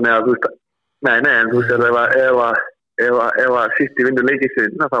eftir. Þannig að þú veist, nei, en þú veist, ef að City vinnur leikið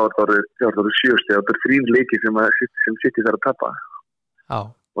sinna, þá er það 7 stig, það er 3 leikið sem City þarf að tappa. Já.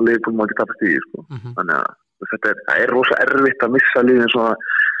 Og Liverpool má ekki tappa stigi, sko. Þannig að það er rosa erfitt að missa liðin svona,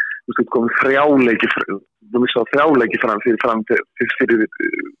 þú veist, komið 3 leiki, þú missa 3 leiki fyrir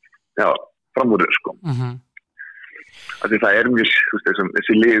framúrið, sko. Því það er mjög, þú veist,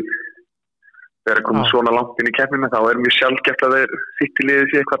 þessi lið, þegar það komið svona langt inn í keppnina, þá er mjög sjálfgeft að þeir sitt í liðið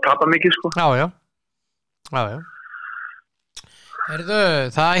sé eitthvað að tapa mikið, sko. Já. Heyrðu,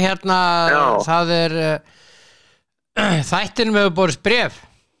 það er hérna, það er þættinum hefur borist bréf.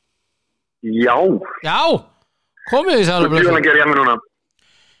 Já, komið þið sælu. Þú djúðan gerir hjá mig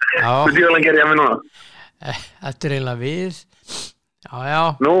núna. Þetta er eiginlega við. Já.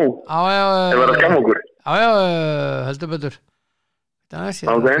 Nú, er verið að skamma okkur. Já, heldur betur. Það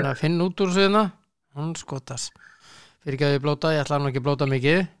er að finna út úr síðuna. Hún skotas. Fyrir ekki að ég blóta, ég ætla nú ekki að blóta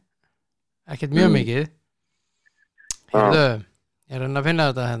mikið. Ekkert mjög mikið. Heyrðu, ég er að finna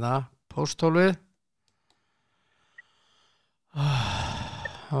þetta hérna. Pósthólfið.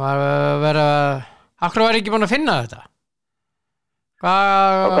 Það var verið Akkur var ekki búin að finna þetta?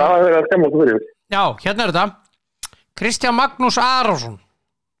 Það var verið að stemma okkur fyrir. Já, hérna er þetta Kristján Magnús Arason.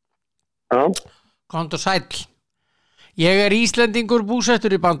 Já. Komdu sæll. Ég er Íslendingur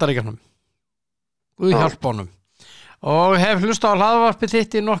búsettur í Bandaríkjunum. Guð hjálpa honum. Og hef hlustað á hlaðvarpið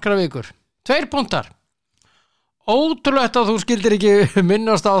þitt í nokkra vikur. 2 punktar. Ótrúlegt að þú skildir ekki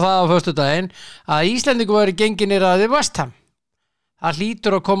minnast á það á föstudaginn að Íslendingur væri gengin í raði West Ham. Það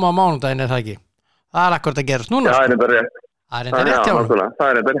hlýtur að koma á mánudaginn, er það ekki? Það er akkord að gerast núna. Já, það er bara rétt. Það er rétt hjá honum. Það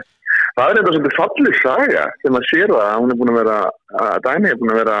er rétt. Það er þetta svolítið falleg saga sem að sér það. Hún er búin að vera, Dæmi er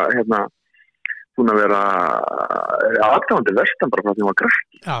búin að vera aðgáðandi Vestan bara frá því hún var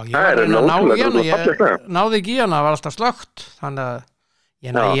krakki. Já, ég náði ekki í hana, það var alltaf slögt, þannig að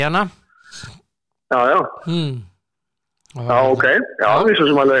ég náði í hana. Já. Já, ok. Já,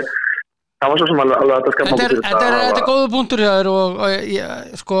 það var svo sem alveg að þetta skapna fyrir það. Þetta er góðu punktur hjá þér og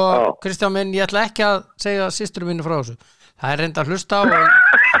sko, Kristján minn, ég ætla ekki að segja systurum minni frá þessu. Það er reynda að hlusta og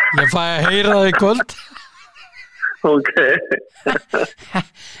ég fæ að heyra það í kvöld. Ok.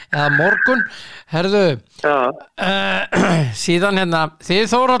 Eða morgun. Herðu, síðan hérna, þið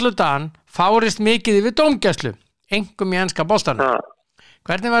Þórhallur Dan fárist mikið yfir dómgæslu, einkum í enska boltanum.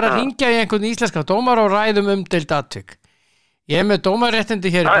 Hvernig var að hringja í einhvern íslenska dómara og ræðum umdeild atvik? Ég er með dómarréttindi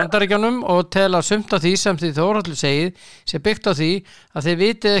hér í Bandaríkjunum og tel að sumt af því sem þið Þórhallur segið sé byggt á því að þið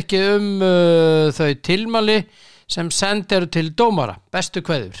vitið ekki þau tilmæli sem send eru til dómara. Bestu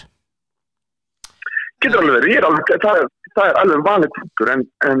kveður. Getur alveg verið, það er alveg vanið punktur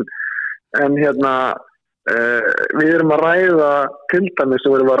en hérna við erum að ræða til dæmis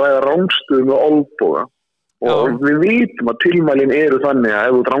sem við erum að ræða rángstuðum og olbúa og við vitum að tilmælin eru þannig að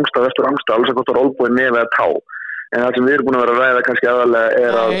ef þú rángstað vestur rángstað alveg sem kostar olbúi nefið að tá en það sem við erum búin að vera að ræða kannski aðalega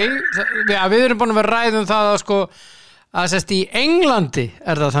er að við erum búin að vera að ræða það sko að sérst í Englandi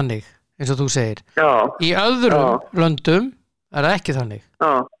er það þannig eins og þú segir. Í öðrum löndum er það ekki þannig.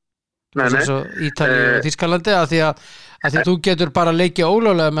 Eins og Ítalíu og Þýskalandi að því þú getur bara leikið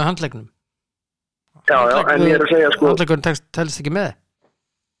ólöglega með handleggnum. En ég er að segja sko handleggurinn telst ekki með.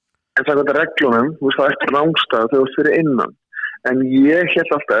 En það er reglunum, þú veist það eftir rángstað þegar þú ert fyrir innan. En ég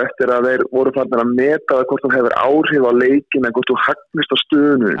hélt alltaf eftir að þeir voru farnir að meta hvort þú hefur áhrif á leikin eða hvort þú hagnist á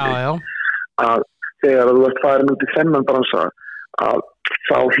stöðunni. Að þegar þú ert farin út í þennan bransa að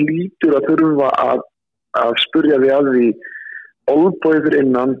þá hlýtur að þurfa að spurja því að því olbóið fyrir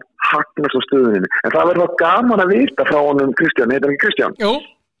innan hagnast á stöðunni. En það verður gaman að vita frá honum Kristján, heitir ekki Kristján? Jú.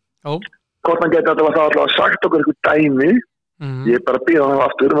 Hvort hann geti að það var þá alltaf sagt okkur eitthvað dæmi. Ég er bara að bíða hann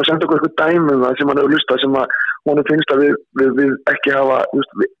aftur að senda okkur eitthvað dæmi það sem hann hefur lustað sem að honum finnst að við ekki hafa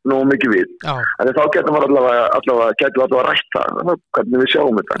nógu mikið við. Þannig þá getum við allavega rætt það hvernig við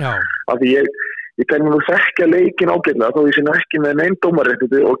sjáum þetta. Af því ég tel mér þekkja leikin ágætlega þó ég sinna ekki með neinn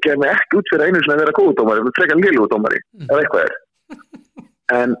dómarréttindi og ger mig ekki út fyrir einu sem að vera góð dómari, við frekar lélegur dómari eða eitthvað er.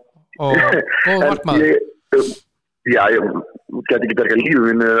 En góð markmaður. Ég get ekki berga lífið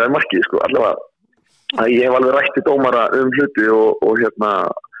minni eða markið sko, allavega að ég hef alveg rætt í dómara hluti og hérna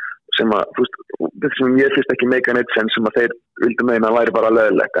sem að, þú veist, þetta sem ég finnst ekki meika neitt sem að þeir vildu meina að væri bara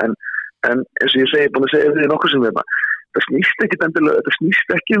leðilegt, en eins og ég segi, búin að segja því nokkuð sem þetta, það snýst ekki endilega, þetta snýst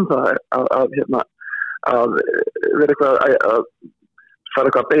ekki það að vera eitthvað að fara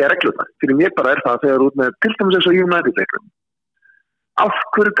eitthvað að beygja reglurnar, fyrir mér bara er það að þegar út með, til dæmis eins og United reglum, af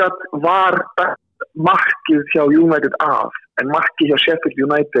hverju var markið hjá United af, en markið hjá Sheffield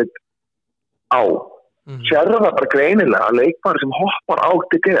United á. Sérðu það bara greinilega að leikmaður sem hoppar á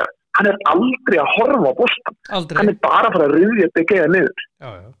De Gea, hann er aldrei að horfa á boltan. Hann er bara að fara að ryðja De Gea niður.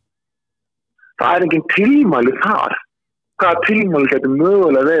 Það er engin tilmæli þar. Hvaða tilmæli getur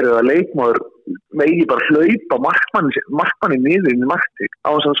mögulega verið að leikmaður megi bara hlaupa markmanni niður inn í marktík á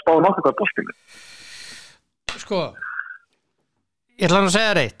þess að spá nokkuð hvað boltinu. Sko, ég ætla að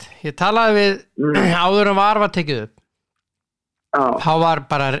segja reitt. Ég talaði við áður var tekið upp. Þá var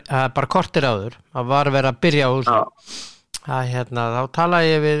bara kortir áður það var verið að byrja á húsinu þá talaði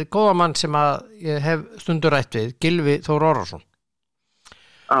ég við góða mann sem að ég hef stundur rætt við Gylfi Þór Orrason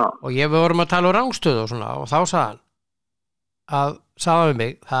og við vorum að tala rángstöðu og svona og þá sagði við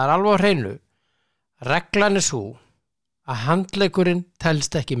mig það er alveg á hreinu reglan er svo að handleggurinn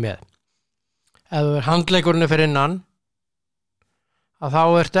telst ekki með ef handleggurinn er fyrir innan að þá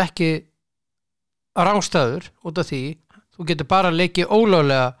ertu ekki rángstöður út af því þú getur bara að leiki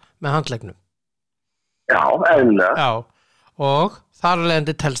ólöglega með handleggnum. Já, eðlilega. Já, og þar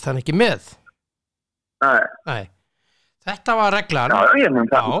alveg telst hann ekki með. Nei. Þetta var reglan. Já, ég menn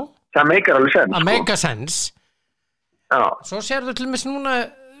það. Það meikar alveg sens. Það meikar sens. Já. Svo sérðu til mis núna,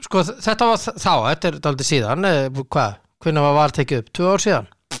 sko, þetta var þetta er dálítið síðan, hvenær var tekið upp? 2 ár síðan?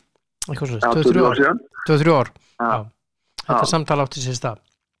 Eitthvað svo, 2-3 ár síðan. 2-3 ár, Já. Þetta samtal átti sér stað.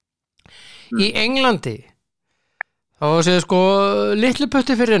 Í Englandi, þá séu sko litli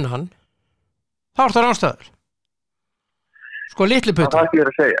putti fyrir innan, þá er það ránstöður. Sko litli putti. Það ég er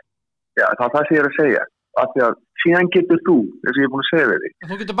að segja. Já, það ég er að segja. Af því að síðan getur þú, eins og ég er búin að segja við því.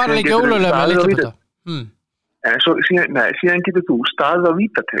 Þú getur bara leikið ólöglega með litli putta. Síðan getur þú staðið á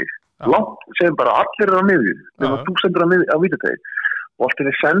vítateig. Langt, segjum bara allir eru á miðju. Þegar þú sendur á vítateig. Og allt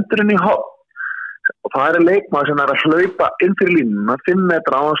er sendur inn í horn. Og það er leikmaður sem er að hlaupa inn fyrir línuna 5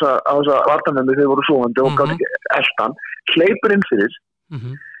 metra á þess að vartamennir þeir voru sofandi og gátt ekki eldan. Hleypur inn fyrir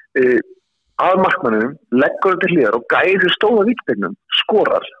að markmannum, leggur þetta til hliðar og gæði til stóða vítategnum,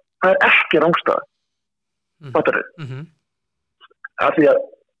 skorar. Það er ekki rángstæða. Fattar þau? Af því að,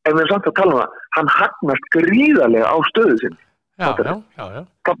 ef við erum samt að tala um það, hann hagnast gríðarlega á stöðu sinn. Já.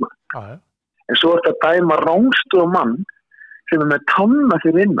 En svo er þetta dæma rángstöðu mann sem er með tanna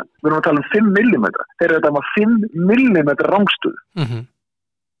fyrir innan. Við erum að tala um 5 mm. Þeir eru að dæma 5 mm rángstöðu.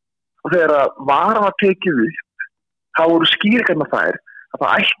 Og þegar að varan var tekið upp, þá voru skýringarnar þær að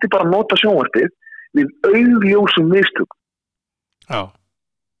það ætti bara að nota sjónvarpið við augljósum mistökum. Já.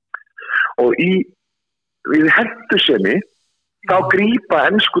 Og við hentusemi þá grípa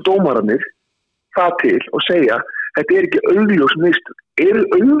ensku dómararnir það til og segja þetta er ekki augljós mistök. Eru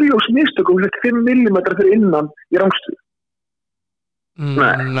augljós mistök um 5 mm fyrir innan í rángstöðu?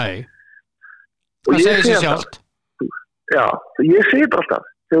 Nei. Það segir sér sjálft. Já, ég segi bara alltaf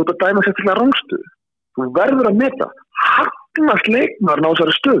þegar þú ert að dæma sér til að rángstöðu þú verður að meta hagnast leikmaður á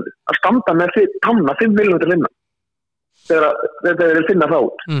þessari stöðu að standa með tanna 5 mm innan þegar þeir eru að finna það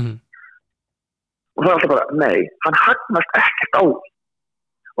út. Og það er alltaf bara, nei, hann hagnast ekkert á því.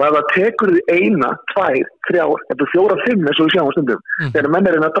 Og ef það tekur því 1, 2, 3, 4, 5 eins og við sjáum stundum, þegar menn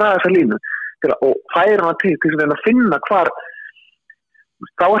er að draga þessa línu og færa hann til að finna hvar,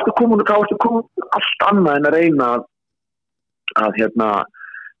 þá ertu komin allt annað en að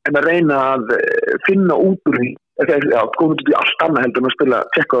reyna að finna út úr því, komin út í allt annað heldur en að spila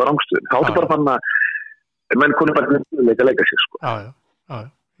tjekka á rángstöðun. Þá ertu bara fann að menn konum bara að leika sér, sko. Já,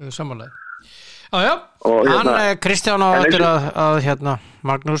 samanlega. Já, Kristján á eftir að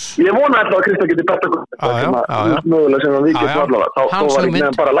Magnús. Ég vona alltaf að Kristján geti bætt mögulega sem að við getum allavega. Þá var ekki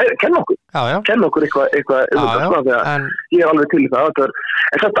nefn bara að kenna okkur. Kenna okkur eitthvað þegar ég er alveg til í það. En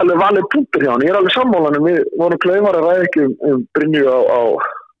þetta er alveg valið punktur hjá hann. Ég er alveg sammálanum. Við vorum klaufar að ræða ekki Brynju á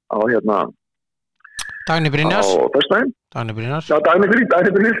Dagný Brynjars. Á föstudaginn. Dagný Brynjars. Já, Dagný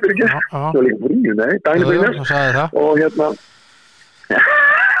Brynjars fyrir ekki. Það var líka Brynju, nei. Dagný Brynjars. Og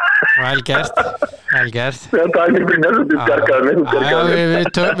Vel gert. Dagný Brynjars, þú bjargaði mig.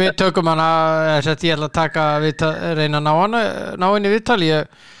 Við tökum hana, ég ætla að taka reyna að ná henni viðtal. Ég er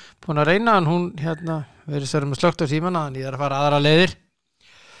búin að reyna en hún við erum slögt á símana en ég er að fara aðra leiðir.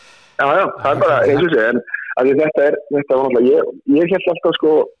 Já, það er bara eins og sé en þetta var náttúrulega ég hélt alltaf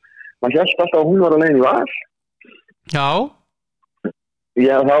maður hélt alltaf að hún var að leiðin í Val.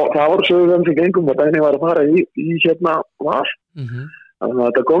 Já, það voru sögum sem gengum að Dagný var að fara í Val. Þannig að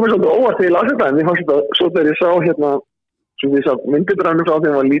þetta komið svolítið óvart þegar ég las þetta en ég fannst þetta svo þegar ég sá sem ég sá myndindræðinu frá þegar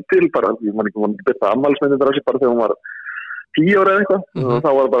hún var lítil bara, ég man ekki byrta ammælsmyndir af sér bara þegar hún var 10 ára eða eitthvað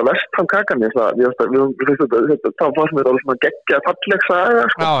þá var bara Vestham-kakan það fannst mér alveg svona geggja falleg saga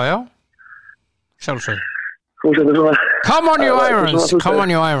Já, sjálfsög Come on you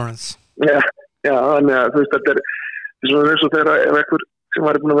Irons Já, þannig að þú veist þetta er svona eins og þegar ef einhver sem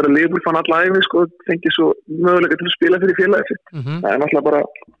var búin að vera Liverpool fann alla æfi fengið svo möguleika til að spila fyrir félagið sitt. Það er náttúrulega bara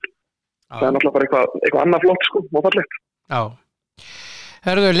eitthvað annað flott og fallegt. Já.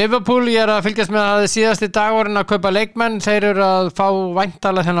 Herðu, Liverpool, ég er að fylgjast með að síðasti dagurinn að kaupa leikmenn, þeir eru að fá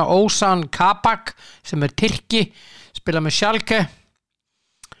væntanlega þennan Ozan Kabak sem er Tyrki, spila með Schalke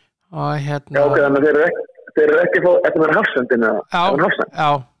og Já, ok, þannig að þeir eru ekki fá, þetta verður Hafsendin Já.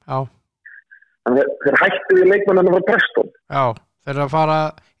 Þannig þeir hættu í leikmenninu frá Preston. Já. Þeir eru að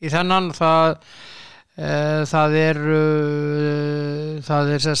fara í þennan það er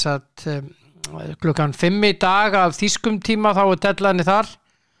sem sagt klukkan 5 í dag af þýskum tíma þá er deadline þar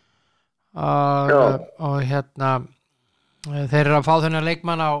og þeir eru að fá þennan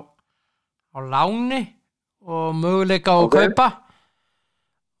leikmann á láni og möguleika á að kaupa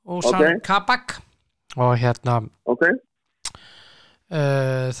Ozan Kabak og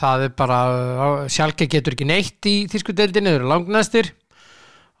það er bara Schalke getur ekki neitt í þýsku deildinni, þeir eru langnæstir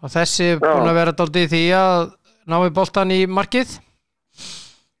og þessi er búin að vera dálítið því að ná í boltan í markið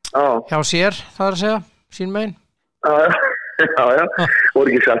hjá sér, það er að segja sín megin Já, voru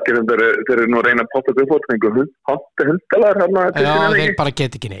ekki Schalke þeir eru nú að reyna að poppa upp fótningu hundalar Já, þeir bara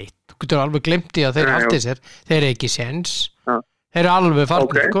get ekki neitt getur alveg glemt í að þeir haldi sér, þeir eru ekki séns, þeir eru alveg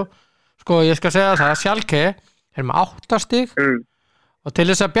farnir, sko, ég skal segja það, Schalke er með 8 stig og til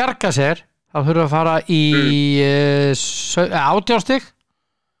þess að bjarga sér, þá þurfum að fara í 18 stig.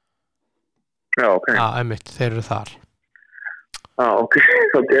 Já, ok. Já, einmitt, þeir eru þar. Já, ok.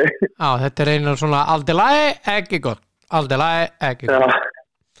 Já, þetta er einu svona aldelagi, ekki gott. Aldelagi, ekki gott.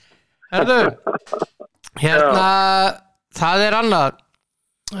 Herðu, hérna, það er annað.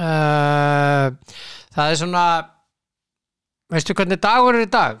 Það er svona, veistu hvernig dagur er í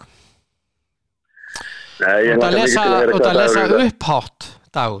dag? Nei, ég er ekki að lesa upphátt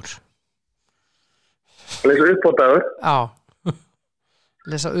dagur. Lesa upphátt dagur? Já,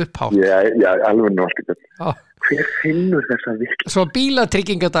 lesa upphátt. Já, alveg náttúrulega. Já. Hver finnur þessa virkni? Svo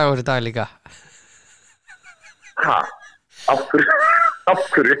bílatryggingardagur í dag líka. Ha? Af hverju?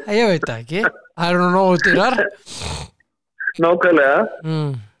 Ég veit það ekki. Það eru nú nógu dýrar. Nákvæmlega.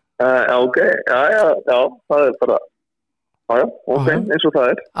 Ok, já, það er bara ok, eins og það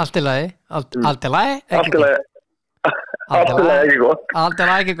er. Allt í lagi, allt í lagi, ekki gott. Allt í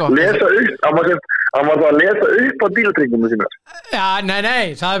lagi, ekki gott. Lesa upp, að maður að lesa upp á bílatryggingum sínar. Já,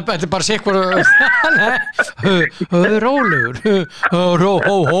 nei, það er bara sikkur. Rólegur,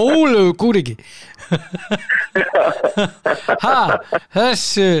 rólegur, kúriki.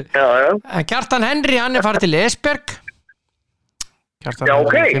 Þessu. Já. Kjartan Henry, hann er farið til Esbjerg. Kjartan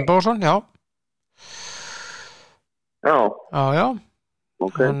Henry Finnbósson, já. Já.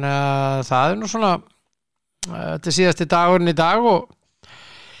 Okay. En það er nú svona, þetta er síðasti dagurinn í dag og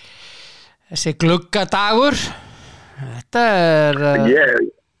þessi gluggadagur, þetta er...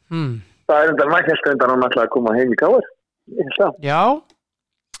 Það er enda maður held að hann ætlaði að koma heim í KR. Ég held það. Já,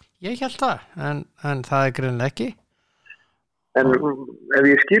 ég held það, en það er greinilega ekki. En ef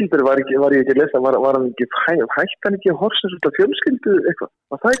ég skildur, var ég ekki að lesa, var hann ekki, hætti hann ekki að horsa svona fjölskyldu eitthvað?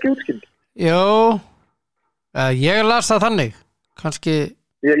 Var það ekki útskild? Jó, ég las það þannig, kannski...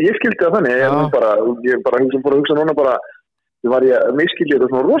 Ég skildi það þannig, ég bara hugsa núna bara, var ég að miskilja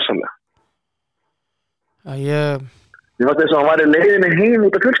þetta svona rosalega. Ég var þess að hann var í leiðinni heim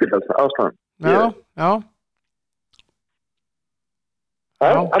út af fjölskyldu ástæðan. Já.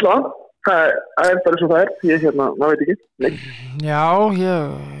 Allavega. Það er bara eins og það er, ég maður veit ekki. Nei. Já,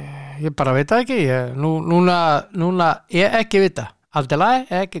 ég bara veit það ekki, núna ég ekki vita, aldelagi,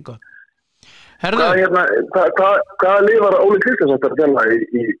 ekki gott. Herðu? Hvaða lið var Óli Kristjáns að þjálfa í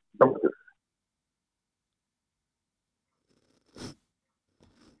Danmörku?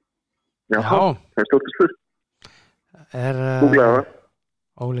 Já, það er stórtist fyrst. Googlaði það.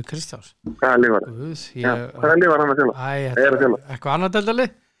 Óli Kristjáns? Hvaða lið var það? Hvaða lið var hann að þjálfa? Eitthvað annað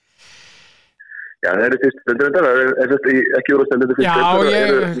deildalið? Já, það eru fyrst deildar, það er ekki úrvarsdeildar fyrst. Já,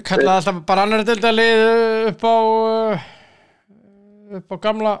 ég kallaði alltaf bara annar deildalið upp á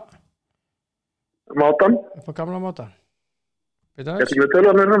gamla mátan. Upp á gamla mátan. Þetta ekki við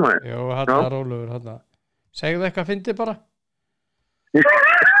tölum með það? Jú, hann er rólegur. Segðu eitthvað fyndi bara.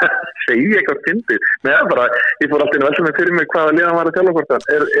 Segðu eitthvað fyndi? Nei, bara, ég fór alltaf inn að velta mig fyrir mig hvaða liðan var að tala hvort það.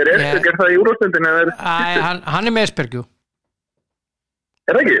 Er Esbjerg það í úrvarsdeildinni? Hann er með Esbjerg, jú.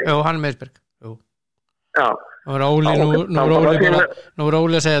 Er það ekki? Jú, hann er með Esbjerg. Jú. Já. Nú er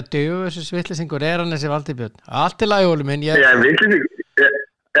Óli að segja döðu þessi svitlisingur, er hann þessi Valdibjörn? Allt í lagi, Óli minn. Já, vitlisingur.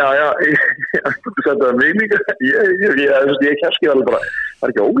 Já, þú sagði það mig líka. Ég kjærski alveg bara,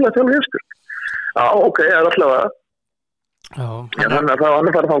 var ekki Óli að tala Esbjerg? Já, ok, það er alltaf það. Já. Þannig að það var hann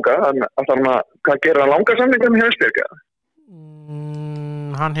að fara þanga. Hvað gerir hann langa samningar með Esbjerg?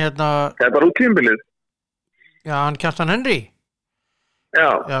 Hann það er bara út tímabilið. Já, hann Kjartan Henry.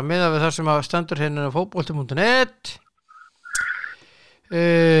 Já, miðað við það sem að stendur hérna á fótbolti.net.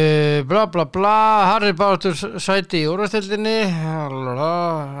 Bla bla bla, Harry Bártur sæti í úrvarsdeildinni,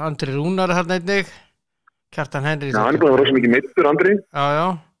 Andri Rúnar hérna einnig, Kjartan Henry. Já, hann er búin að vera svo mikið meiddur, Andri. Já.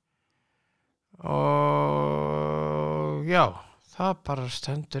 Og já, það bara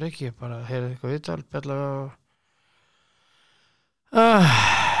stendur ekki, bara heyrðu eitthvað viðtal, bjalla.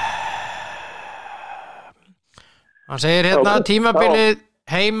 Hann segir hérna tímabilið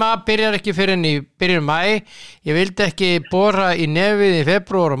heima byrjar ekki fyrir í byrjun maí. Ég vildi ekki bora í nefið í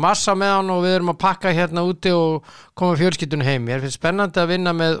febrúar og massa með hann og við erum að pakka hérna úti og koma fjölskyldunum heim. Ég finnst spennandi að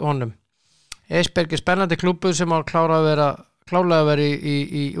vinna með honum. Esbjerg er spennandi klúbbur sem á klálega að vera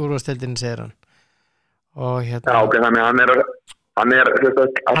í úrvarsdeildinni, segir hann. Og hérna... Já, ok, þannig hann er hann er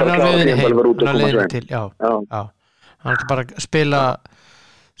leiðin til, já. Hann er bara að spila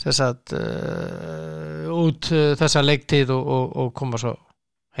út þessa leiktíð og koma svo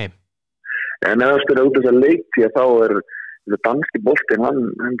heim. En ef það spila út þessa leiktíð þá er danski boltinn,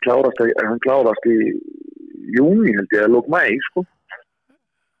 hann klárast í júni held ég, lók mæ, sko.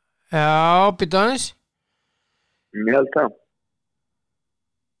 Já, býttu aðeins. Ég held það.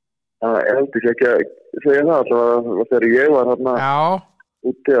 Ég held ekki að segja það, alltaf þegar ég var þarna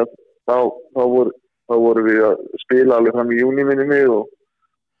úti að þá voru við að spila alveg fram í júní minni mig og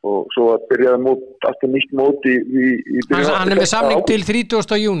svo að byrjaði alltaf nýtt mót í hann með samning til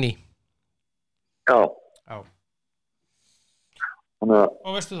 30. júní. Já. Þannig að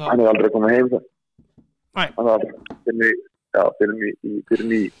hann aldrei komið heim það. Nei. Hann aldrei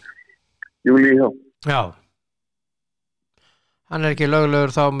fyrir í júlí þá. Já. Hann ekki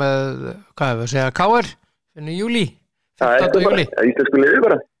löglegur þá með, hvað hefur að segja, KR fyrir júlí? 15. júlí? Íslensku liði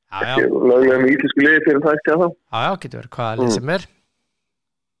bara. Já. Löglegur með íslensku liði fyrir það ekki að þá. Já, getur verið hvaða lið sem er.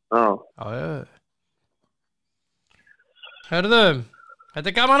 Já. Hörðu,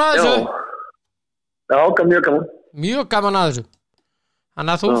 þetta gaman að þessu. Já, mjög gaman. Mjög gaman að þessu.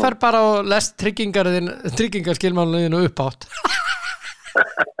 Þannig að þú fer bara og lest tryggingarskilmánuðinu upp átt.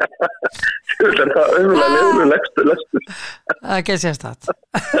 Það er umlega lestur. Það er ekki sérstætt.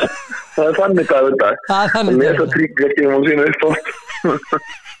 Það er þannig dagur dag. Það er þannig dagur dag. Lesa tryggingarskilmánuðinu upp átt.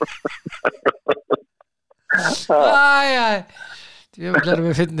 Djöfull erum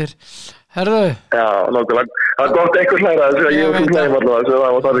við fyndnir. Herðu. Já, nokkulega. Það er gott eitthvað hlæra þess að ég og þú hlægum allavega þess að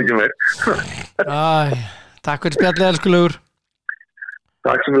það var það ekki meir. Takk fyrir spjallið, elskulegur.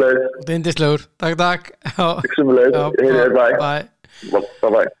 Takk sem leið. Dindislegur. Takk. Takk sem leið.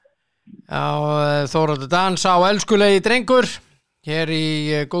 Bye. Já, Þóroddur Dans á elskulegi drengur hér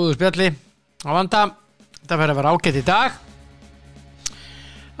í góðu spjalli á Vanda. Þetta fyrir að vera ágætt í dag.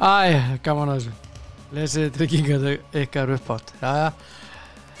 Gaman að þessu. Lesið tryggingar ykkar upp átt. Já.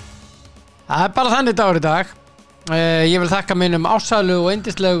 Það er bara þannig dagur í dag. Ég vil þakka mínum ásælu og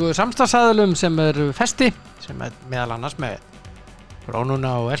eindislegu samstarfsaðilum sem eru festi, sem er meðal annars með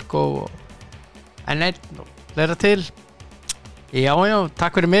Krónuna og Elko og N1 og fleira til. Já,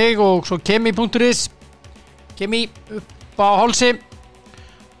 takk fyrir mig og svo Kemi.is Kemi upp á hálsi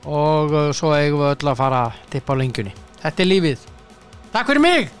og svo eigum við öll að fara að tippa á lengjunni. Þetta er lífið. Takk fyrir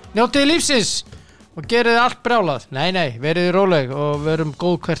mig, njótið lífsins og gerið allt brjálað. Nei, verið róleg og verum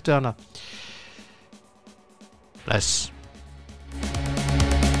góð hvert við hana. Bless.